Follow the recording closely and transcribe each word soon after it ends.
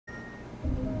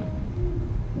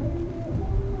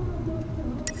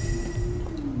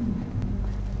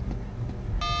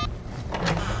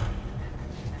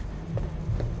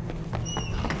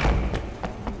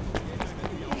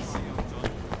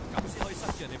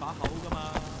把口㗎嘛。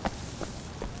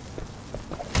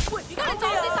喂，而家你撞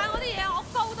跌晒我啲嘢，我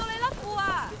告到你甩褲啊！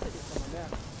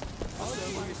上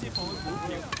個月先放咗股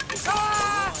票。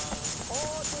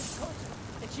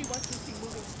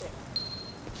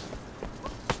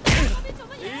嗰邊做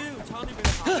乜嘢？屌，差啲俾佢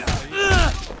嚇死！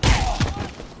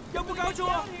有冇搞錯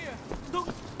啊？唔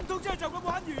通真係就咁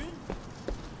玩完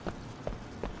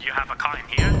 ？You have a car in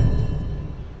here?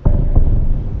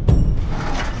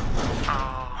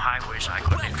 Oh, I wish I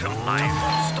could live your life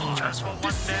just for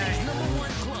one day. #1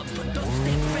 club for those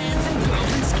thick fans and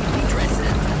girls in skimpy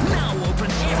dresses. Now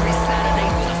open every Saturday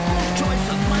with a full choice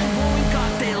of mind-blowing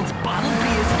cocktails, bottled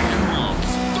beers, and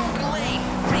malts. Don't be late.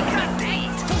 Make a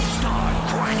date. Full star.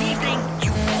 For an evening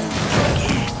you won't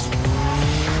forget.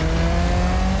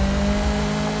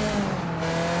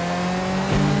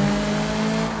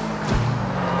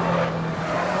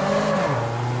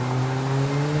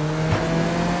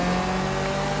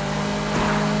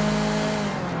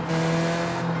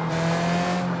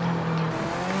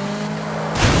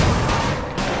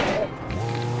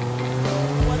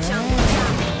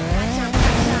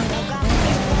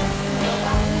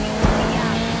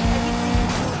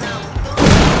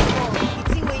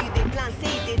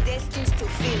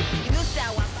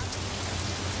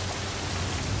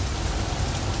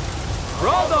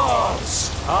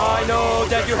 Brothers, I know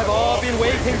that you have all been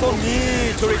waiting for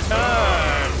me to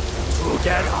return.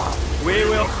 Together, we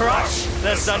will crush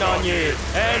the Sun On Yee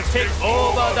and take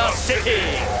over the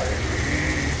city.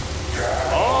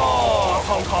 All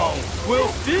Hong Kong will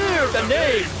fear the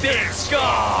name Big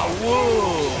Scar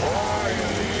Wu.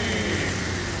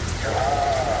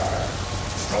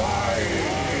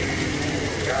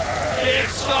 Big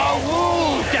Scar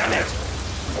Wu, damn it!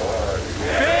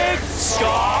 Big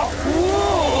Scar Wu!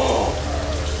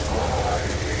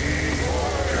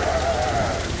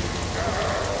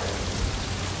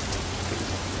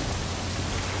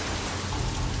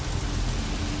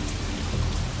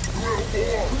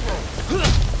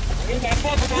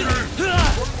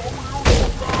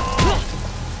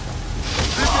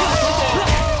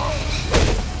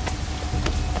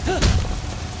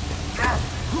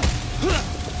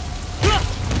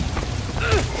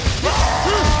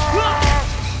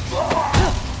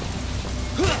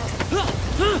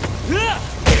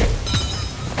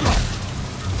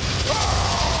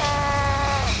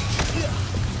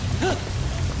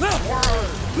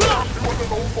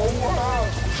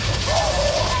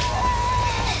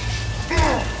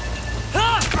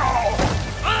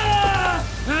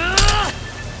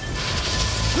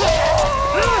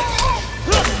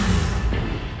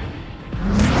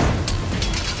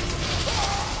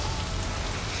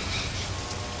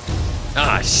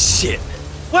 Ah, shit.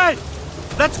 Wait!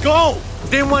 Let's go!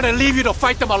 Didn't want to leave you to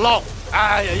fight them alone.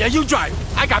 Yeah, you drive.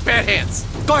 I got bad hands.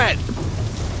 Go ahead.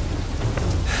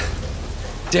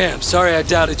 Damn, sorry I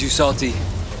doubted you, Salty.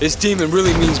 This demon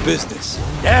really means business.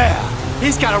 Yeah,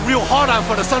 he's got a real hard-on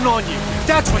for the Sun On Yee.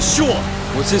 That's for sure.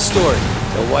 What's his story?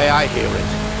 The way I hear it,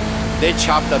 they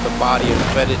chopped up the body and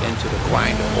fed it into the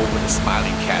grinder over the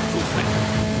smiling cat movement.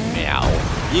 Meow.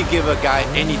 You give a guy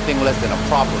anything less than a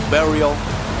proper burial,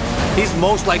 he's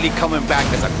most likely coming back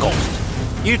as a ghost.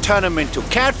 You turn him into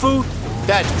cat food,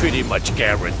 that's pretty much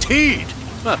guaranteed.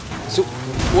 Huh. So,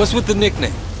 what's with the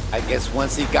nickname? I guess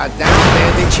once he got down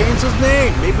there, they changed his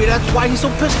name. Maybe that's why he's so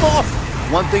pissed off.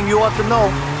 One thing you ought to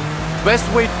know, best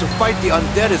way to fight the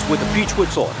undead is with a Peachwood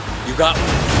sword. You got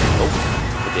one? Nope,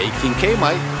 but the 18K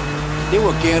might. They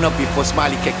were gearing up before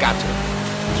Smiley Cat got to them.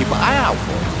 Keep an eye out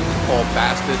for them. Poor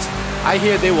bastards. I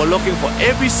hear they were looking for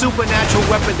every supernatural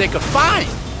weapon they could find.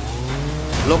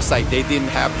 Looks like they didn't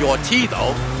have your tea,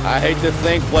 though. I hate to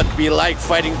think what'd be like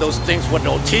fighting those things with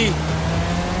no tea.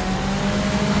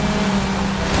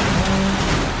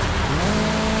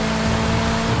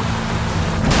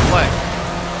 What?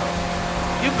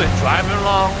 You've been driving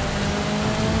long?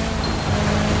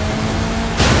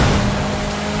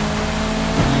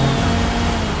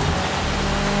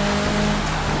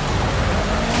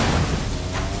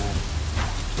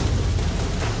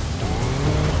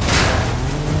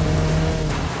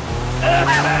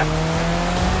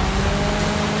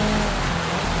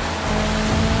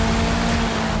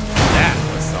 That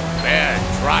was some bad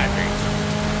driving.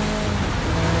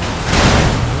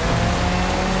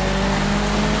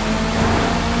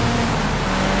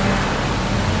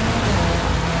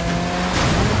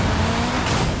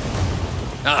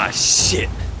 Ah, shit.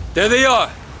 There they are.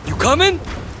 You coming?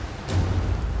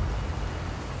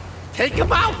 Take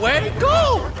him out, where'd he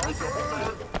go?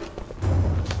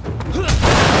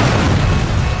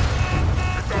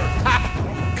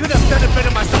 Could have done it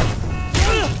better myself.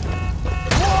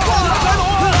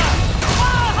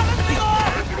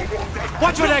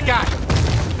 Watch for that guy!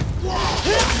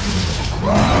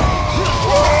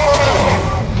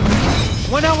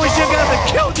 When I was younger, I would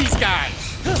kill these guys!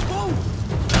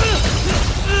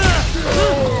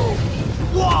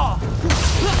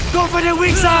 Go for the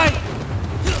weak side!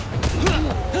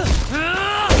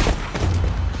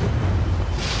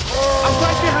 I'm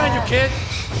right behind you, kid!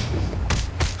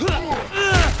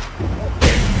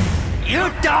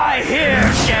 You die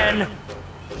here, Shen!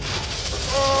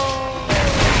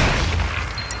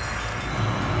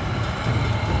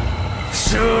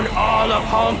 Soon all of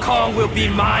Hong Kong will be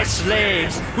my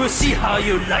slaves. We'll see how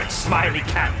you like Smiley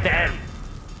Cat then.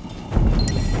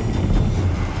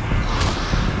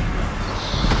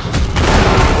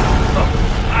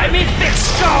 I mean Big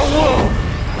Scar Wu!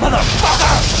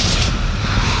 Motherfucker!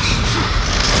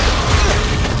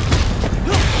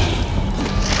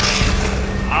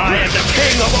 I am the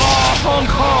king of all Hong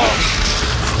Kong!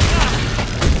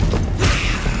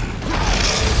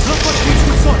 Look what you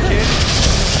saw, kid!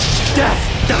 Death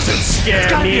doesn't scare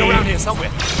It's gotta me! be around here somewhere.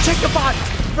 Check the body!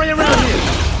 Right around here!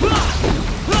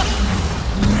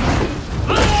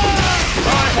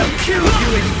 I have killed you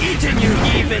and eaten you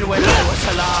even when I was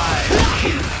alive!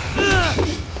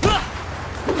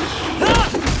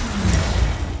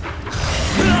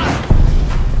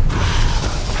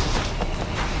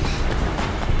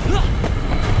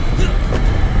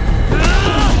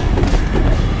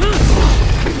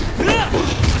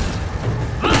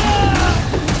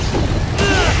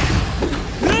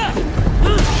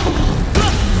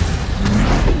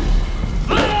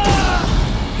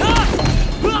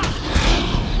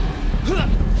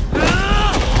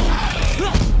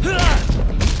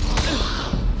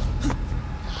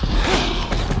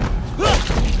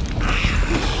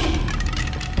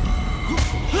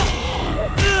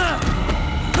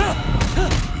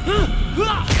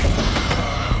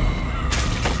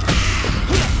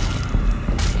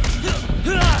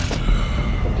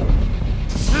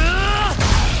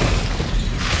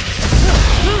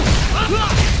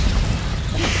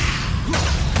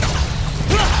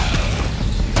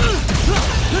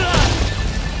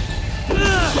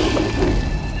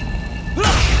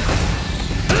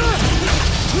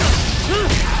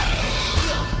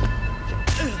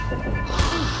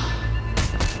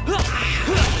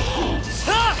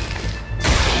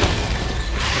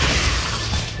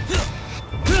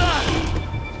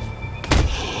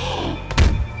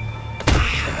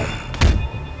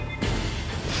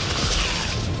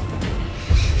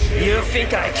 You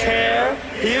think I care?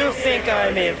 You think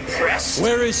I'm impressed?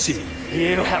 Where is she?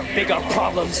 You have bigger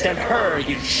problems than her,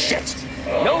 you shit!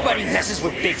 Nobody messes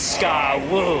with Big Scar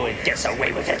Wu and gets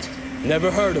away with it.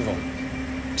 Never heard of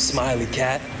him. Smiley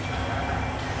Cat.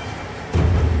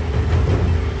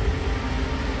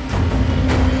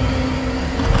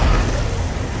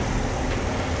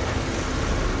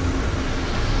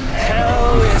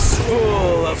 Hell is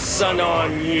full of Sun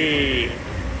On Yee.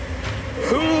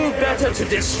 Who better to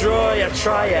destroy a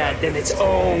triad than its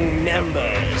own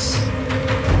members?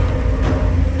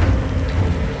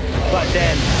 But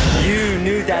then, you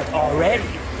knew that already,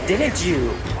 didn't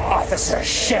you, Officer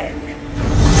Shen?